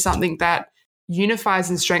should be something that unifies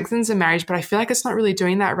and strengthens a marriage, but I feel like it's not really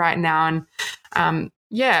doing that right now. And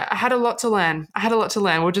I had a lot to learn.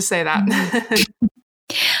 We'll just say that.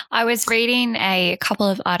 I was reading a couple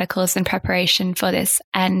of articles in preparation for this,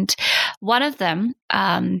 and one of them,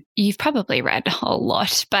 you've probably read a whole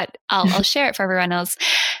lot, but I'll share it for everyone else,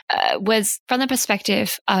 was from the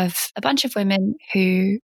perspective of a bunch of women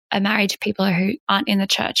who are married to people who aren't in the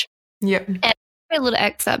church. Yep. And a little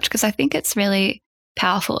excerpt, because I think it's really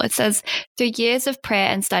powerful. It says, through years of prayer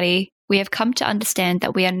and study, we have come to understand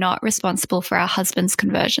that we are not responsible for our husbands'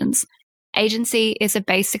 conversions. Agency is a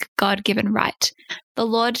basic God-given right. The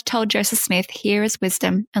Lord told Joseph Smith, "Here is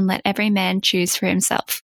wisdom, and let every man choose for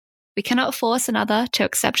himself." We cannot force another to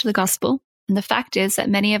accept the gospel, and the fact is that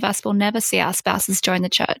many of us will never see our spouses join the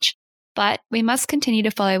church. But we must continue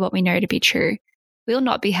to follow what we know to be true. We will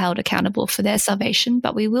not be held accountable for their salvation,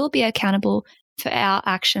 but we will be accountable for our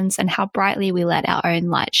actions and how brightly we let our own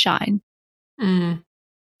light shine.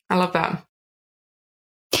 I love that.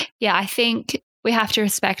 Yeah, I think we have to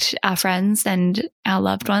respect our friends and our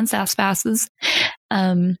loved ones, our spouses,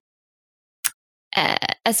 as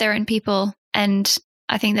their own people. And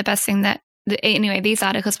I think the best thing that, these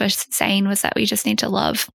articles were saying was that we just need to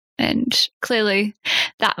love. And clearly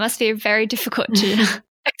that must be very difficult to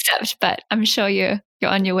accept, but I'm sure you're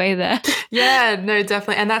on your way there. Yeah, no,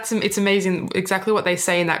 definitely. And it's amazing exactly what they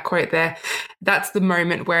say in that quote there. That's the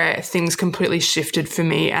moment where things completely shifted for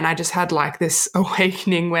me. And I just had like this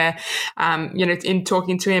awakening where, in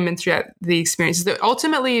talking to him and throughout the experiences that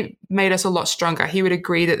ultimately made us a lot stronger. He would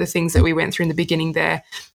agree that the things that we went through in the beginning there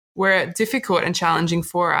were difficult and challenging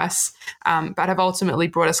for us, but have ultimately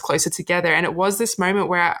brought us closer together. And it was this moment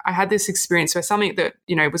where I had this experience where something that,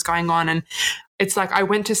 was going on, and it's like I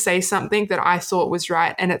went to say something that I thought was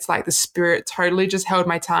right, and it's like the Spirit totally just held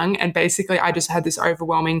my tongue, and basically I just had this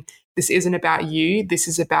overwhelming, this isn't about you, this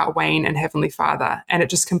is about Wayne and Heavenly Father. And it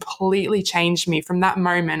just completely changed me. From that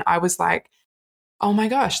moment, I was like, oh my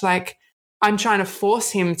gosh, like I'm trying to force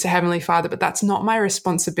him to Heavenly Father, but that's not my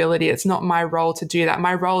responsibility. It's not my role to do that.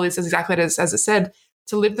 My role is exactly as it said,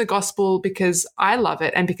 to live the gospel because I love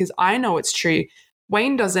it and because I know it's true.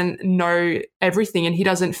 Wayne doesn't know everything, and he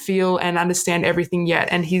doesn't feel and understand everything yet.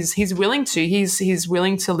 And he's willing to. He's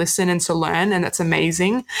willing to listen and to learn, and that's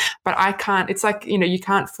amazing. But I can't. It's like, you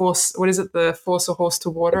can't force. What is it? Force a horse to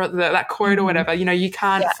water. That quote or whatever. You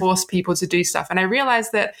can't force people to do stuff. And I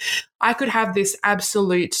realized that I could have this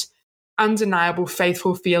absolute, undeniable,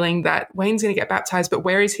 faithful feeling that Wayne's going to get baptized, but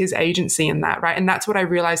where is his agency in that, right? And that's what I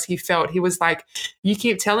realized he felt. He was like, you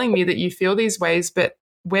keep telling me that you feel these ways, but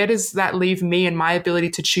where does that leave me and my ability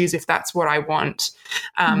to choose if that's what I want?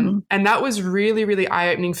 And that was really, really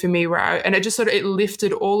eye-opening for me, and it just sort of, it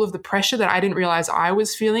lifted all of the pressure that I didn't realize I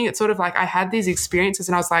was feeling. It's sort of like I had these experiences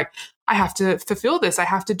and I was like, I have to fulfill this. I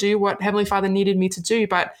have to do what Heavenly Father needed me to do.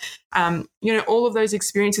 But, all of those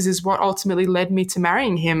experiences is what ultimately led me to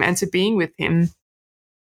marrying him and to being with him.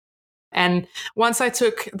 And once I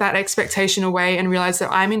took that expectation away and realized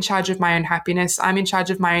that I'm in charge of my own happiness, I'm in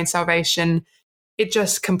charge of my own salvation, it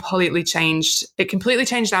just completely changed. It completely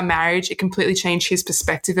changed our marriage. It completely changed his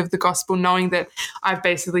perspective of the gospel, knowing that I've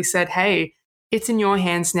basically said, hey, it's in your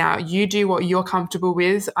hands now. You do what you're comfortable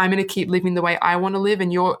with. I'm going to keep living the way I want to live.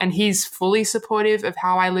 And he's fully supportive of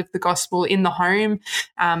how I live the gospel in the home,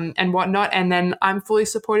 and whatnot. And then I'm fully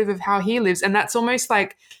supportive of how he lives. And that's almost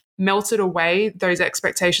like melted away those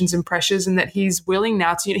expectations and pressures, and that he's willing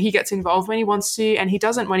now to, he gets involved when he wants to, and he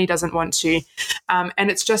doesn't when he doesn't want to.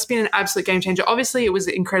 And it's just been an absolute game changer. Obviously, it was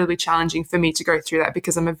incredibly challenging for me to go through that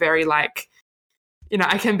because I'm a very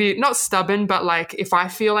I can be not stubborn, but like if I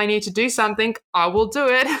feel I need to do something, I will do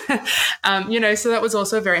it. So that was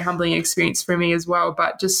also a very humbling experience for me as well.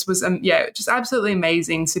 But just was, just absolutely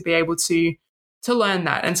amazing to be able to learn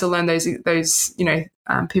that and to learn those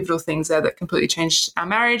pivotal things there that completely changed our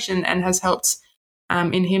marriage and has helped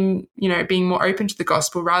in him, being more open to the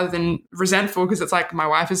gospel rather than resentful, because it's like my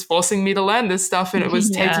wife is forcing me to learn this stuff, and it was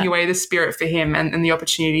taking away the spirit for him and the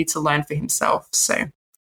opportunity to learn for himself. So,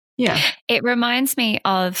 yeah. It reminds me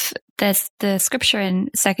of the scripture in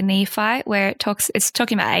 2 Nephi where it's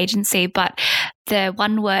talking about agency, but the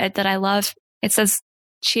one word that I love, it says,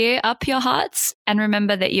 cheer up your hearts and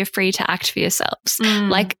remember that you're free to act for yourselves.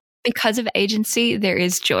 Like, because of agency, there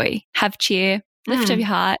is joy. Have cheer, lift up your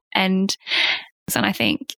heart, and I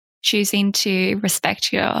think choosing to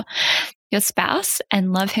respect your spouse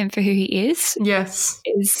and love him for who he is,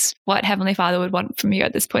 is what Heavenly Father would want from you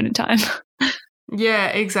at this point in time. Yeah,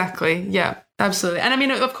 exactly. Yeah, absolutely. And I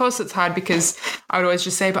mean, of course it's hard because I would always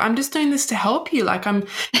just say, but I'm just doing this to help you. Like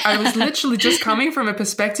I was literally just coming from a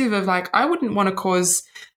perspective of like, I wouldn't want to cause,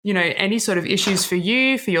 any sort of issues for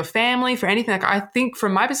you, for your family, for anything. Like I think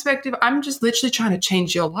from my perspective, I'm just literally trying to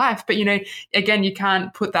change your life. But, again, you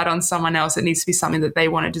can't put that on someone else. It needs to be something that they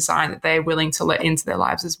want to design, that they're willing to let into their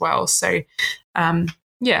lives as well. So,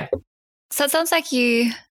 yeah. So it sounds like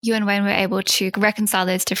you and Wayne were able to reconcile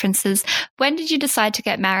those differences. When did you decide to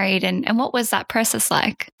get married and what was that process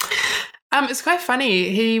like? It's quite funny.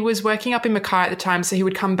 He was working up in Mackay at the time, so he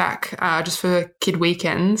would come back just for kid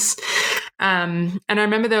weekends. And I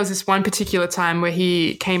remember there was this one particular time where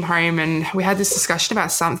he came home and we had this discussion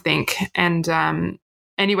about something. And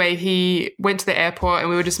anyway, he went to the airport and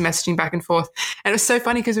we were just messaging back and forth. And it was so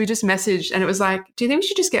funny because we just messaged and it was like, do you think we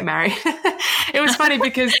should just get married? It was funny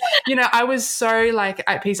because, I was so like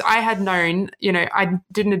at peace. I had known, I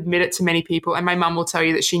didn't admit it to many people. And my mum will tell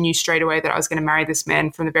you that she knew straight away that I was going to marry this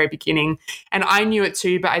man from the very beginning. And I knew it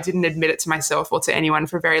too, but I didn't admit it to myself or to anyone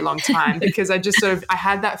for a very long time because I just I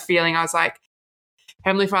had that feeling. I was like,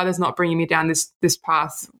 Heavenly Father's not bringing me down this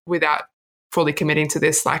path without fully committing to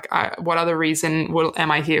this. Like, what other reason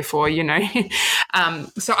am I here for,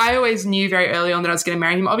 So I always knew very early on that I was going to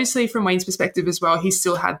marry him. Obviously, from Wayne's perspective as well, he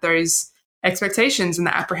still had those expectations and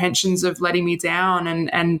the apprehensions of letting me down.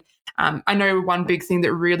 And I know one big thing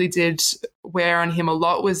that really did wear on him a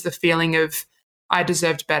lot was the feeling of I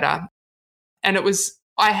deserved better. And it was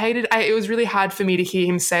really hard for me to hear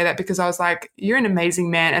him say that because I was like, you're an amazing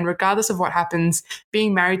man. And regardless of what happens,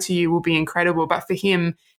 being married to you will be incredible. But for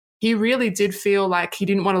him, he really did feel like he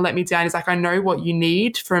didn't want to let me down. He's like, I know what you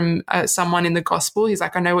need from someone in the gospel. He's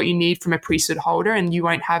like, I know what you need from a priesthood holder, and you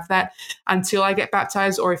won't have that until I get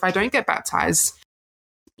baptized or if I don't get baptized.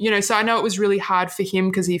 So I know it was really hard for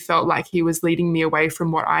him because he felt like he was leading me away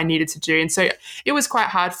from what I needed to do. And so it was quite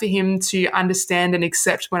hard for him to understand and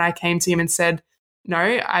accept when I came to him and said,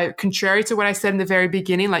 no, contrary to what I said in the very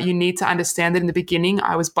beginning, like you need to understand that in the beginning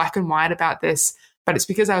I was black and white about this. But it's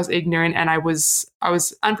because I was ignorant and I was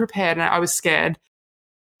unprepared and I was scared.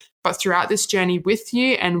 But throughout this journey with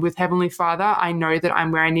you and with Heavenly Father, I know that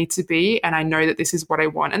I'm where I need to be and I know that this is what I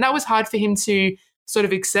want. And that was hard for him to sort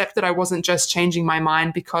of accept that I wasn't just changing my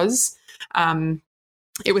mind because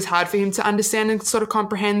it was hard for him to understand and sort of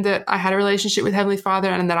comprehend that I had a relationship with Heavenly Father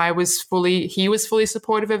and that he was fully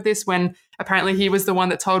supportive of this when apparently he was the one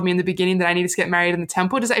that told me in the beginning that I needed to get married in the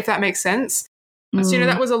temple. If that makes sense? So,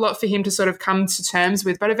 that was a lot for him to sort of come to terms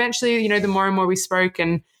with. But eventually, the more and more we spoke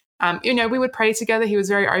and, we would pray together. He was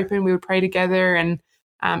very open. We would pray together and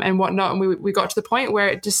whatnot. And we got to the point where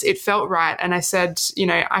it felt right. And I said,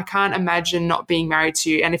 I can't imagine not being married to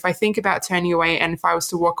you. And if I think about turning away and if I was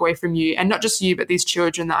to walk away from you, and not just you, but these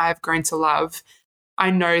children that I have grown to love,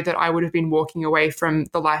 I know that I would have been walking away from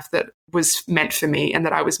the life that was meant for me and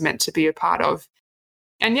that I was meant to be a part of.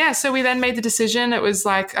 And yeah, so we then made the decision. It was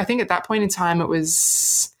like, I think at that point in time, it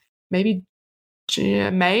was maybe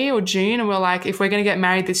May or June. And we're like, if we're going to get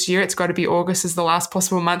married this year, it's got to be August as the last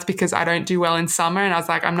possible month because I don't do well in summer. And I was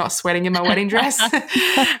like, I'm not sweating in my wedding dress. So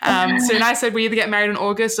and I said, we either get married in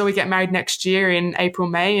August or we get married next year in April,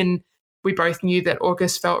 May. And we both knew that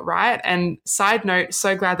August felt right. And side note,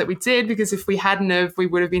 so glad that we did, because if we hadn't have, we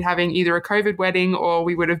would have been having either a COVID wedding or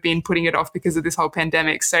we would have been putting it off because of this whole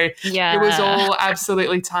pandemic. So It was all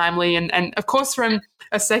absolutely timely. And of course, from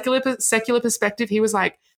a secular perspective, he was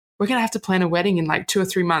like, we're going to have to plan a wedding in like 2 or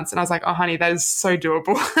 3 months. And I was like, oh, honey, that is so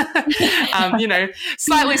doable.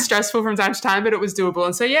 Slightly stressful from time to time, but it was doable.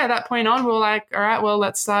 And so, at that point on, we were like, all right, well,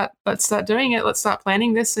 let's start doing it. Let's start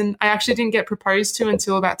planning this. And I actually didn't get proposed to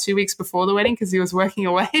until about 2 weeks before the wedding because he was working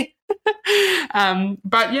away.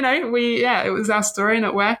 But, it was our story and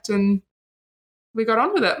it worked and we got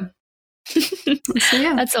on with it. So,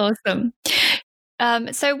 yeah. That's awesome.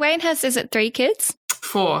 So Wayne has, is it 3 kids?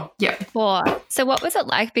 4. Yeah. 4. So what was it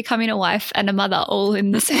like becoming a wife and a mother all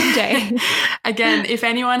in the same day? Again, if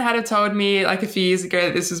anyone had have told me like a few years ago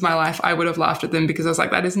that this was my life, I would have laughed at them, because I was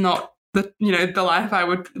like, that is not the life I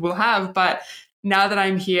will have. But now that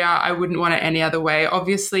I'm here, I wouldn't want it any other way.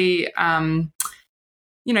 Obviously,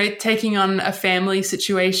 taking on a family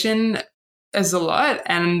situation is a lot,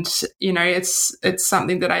 and it's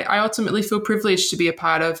something that I ultimately feel privileged to be a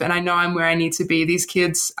part of, and I know I'm where I need to be. These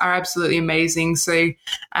kids are absolutely amazing. So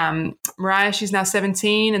Mariah, she's now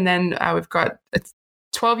 17, and then we've got a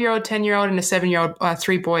 12-year-old, 10-year-old, and a 7-year-old,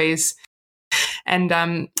 3 boys. And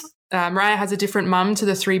Mariah has a different mum to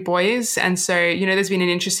the 3 boys, and so there's been an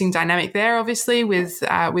interesting dynamic there, obviously, with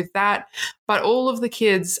that. But all of the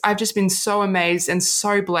kids, I've just been so amazed and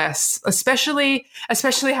so blessed, especially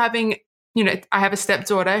having. I have a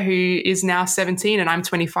stepdaughter who is now 17 and I'm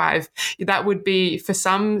 25. That would be, for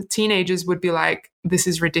some teenagers, would be like, this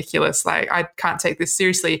is ridiculous. Like, I can't take this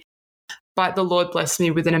seriously. But the Lord blessed me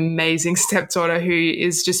with an amazing stepdaughter who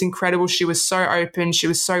is just incredible. She was so open. She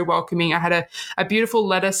was so welcoming. I had a beautiful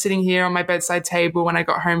letter sitting here on my bedside table when I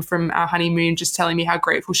got home from our honeymoon, just telling me how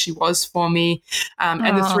grateful she was for me.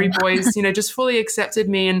 And the 3 boys, just fully accepted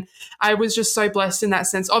me. And I was just so blessed in that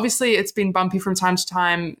sense. Obviously, it's been bumpy from time to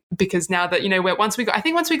time, because now that, once we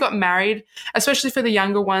got married, especially for the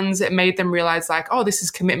younger ones, it made them realize like, oh, this is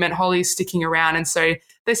commitment. Holly's sticking around. And so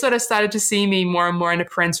they sort of started to see me more and more in a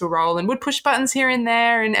parental role and would push buttons here and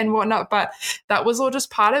there and whatnot. But that was all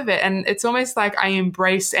just part of it. And it's almost like I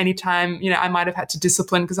embraced any time, I might have had to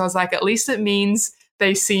discipline, because I was like, at least it means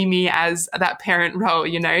they see me as that parent role,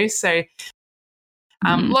 So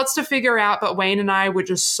lots to figure out. But Wayne and I were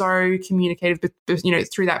just so communicative,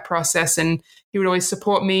 through that process. And he would always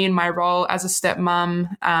support me in my role as a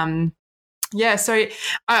stepmom. So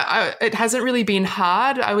it hasn't really been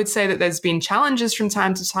hard. I would say that there's been challenges from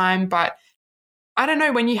time to time, but I don't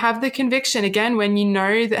know, when you have the conviction, again, when you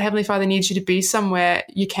know that Heavenly Father needs you to be somewhere,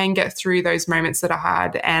 you can get through those moments that are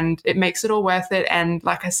hard, and it makes it all worth it. And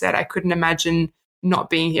like I said, I couldn't imagine not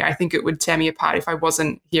being here. I think it would tear me apart if I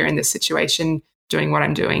wasn't here in this situation doing what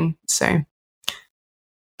I'm doing. So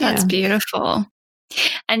that's beautiful.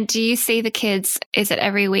 And do you see the kids, is it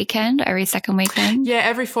every weekend, every second weekend? Yeah,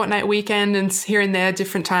 every fortnight weekend, and here and there,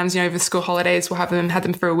 different times, over school holidays, we'll had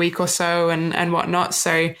them for a week or so and whatnot.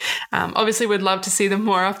 So obviously we'd love to see them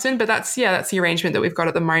more often, but that's the arrangement that we've got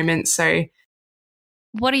at the moment. So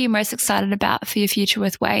what are you most excited about for your future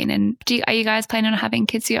with Wayne? And are you guys planning on having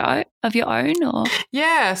kids of your own? Or?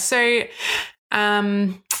 Yeah, so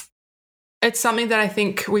it's something that I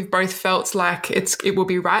think we've both felt like it will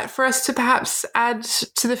be right for us to perhaps add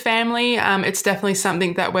to the family. It's definitely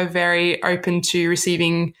something that we're very open to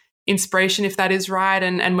receiving inspiration if that is right,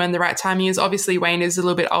 and when the right timing is. Obviously, Wayne is a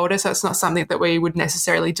little bit older, so it's not something that we would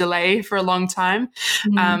necessarily delay for a long time.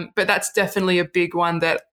 Mm-hmm. But that's definitely a big one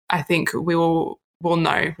that I think we'll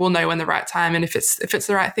know when the right time, and if it's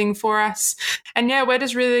the right thing for us. And yeah, we're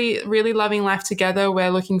just really, really loving life together. We're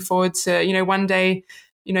looking forward to, one day,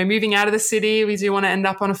 moving out of the city. We do want to end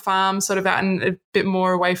up on a farm, sort of out and a bit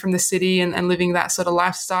more away from the city, and living that sort of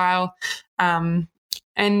lifestyle. And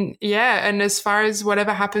as far as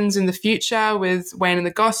whatever happens in the future with Wayne and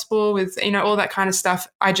the gospel, with, all that kind of stuff,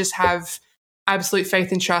 I just have absolute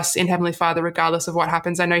faith and trust in Heavenly Father, regardless of what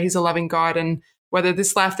happens. I know He's a loving God, and whether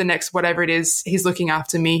this life, the next, whatever it is, He's looking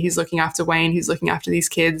after me. He's looking after Wayne. He's looking after these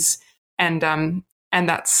kids. And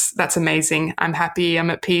that's amazing. I'm happy.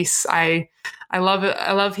 I'm at peace. I love it.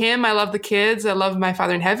 I love Him. I love the kids. I love my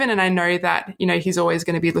Father in heaven. And I know that, He's always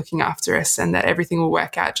going to be looking after us, and that everything will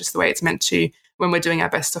work out just the way it's meant to when we're doing our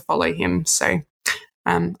best to follow Him. So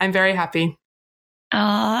I'm very happy.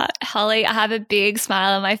 Holly, I have a big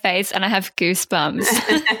smile on my face and I have goosebumps.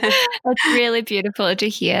 It's really beautiful to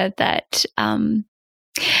hear that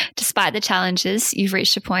despite the challenges, you've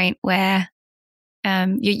reached a point where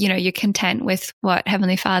you're content with what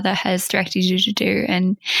Heavenly Father has directed you to do,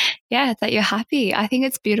 and that you're happy. I think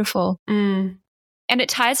it's beautiful. And it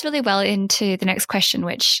ties really well into the next question,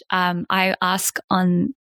 which I ask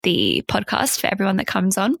on the podcast for everyone that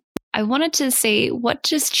comes on. I wanted to see, what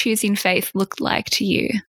does choosing faith look like to you?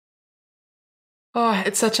 Oh,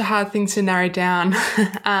 it's such a hard thing to narrow down.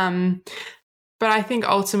 But I think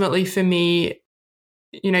ultimately for me,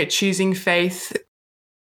 choosing faith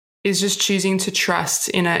is just choosing to trust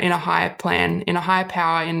in a higher plan, in a higher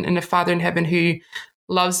power, in a Father in heaven who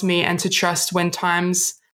loves me, and to trust when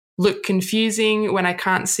times look confusing, when I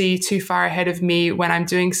can't see too far ahead of me, when I'm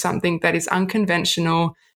doing something that is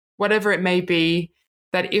unconventional, whatever it may be.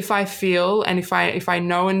 that if I feel and if I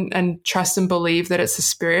know and trust and believe that it's the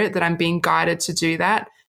Spirit, that I'm being guided to do that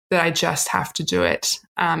I just have to do it.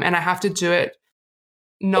 And I have to do it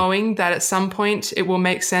knowing that at some point it will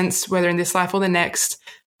make sense, whether in this life or the next,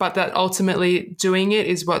 but that ultimately doing it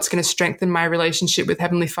is what's going to strengthen my relationship with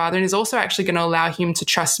Heavenly Father, and is also actually going to allow him to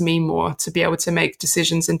trust me more, to be able to make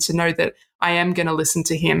decisions and to know that I am going to listen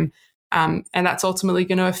to him. And that's ultimately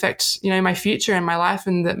going to affect, my future and my life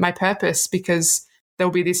and my purpose, because there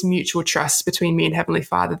will be this mutual trust between me and Heavenly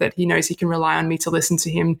Father that he knows he can rely on me to listen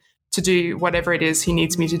to him, to do whatever it is he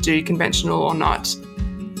needs me to do, conventional or not.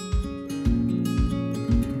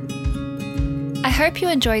 I hope you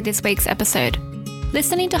enjoyed this week's episode.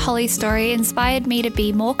 Listening to Holly's story inspired me to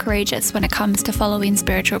be more courageous when it comes to following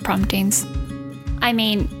spiritual promptings. I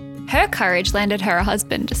mean, her courage landed her a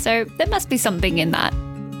husband, so there must be something in that.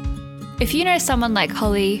 If you know someone like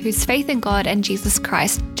Holly whose faith in God and Jesus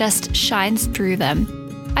Christ just shines through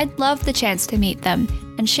them, I'd love the chance to meet them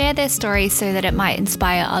and share their story so that it might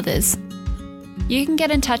inspire others. You can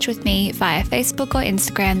get in touch with me via Facebook or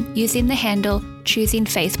Instagram using the handle Choosing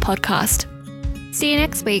Faith Podcast. See you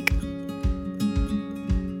next week.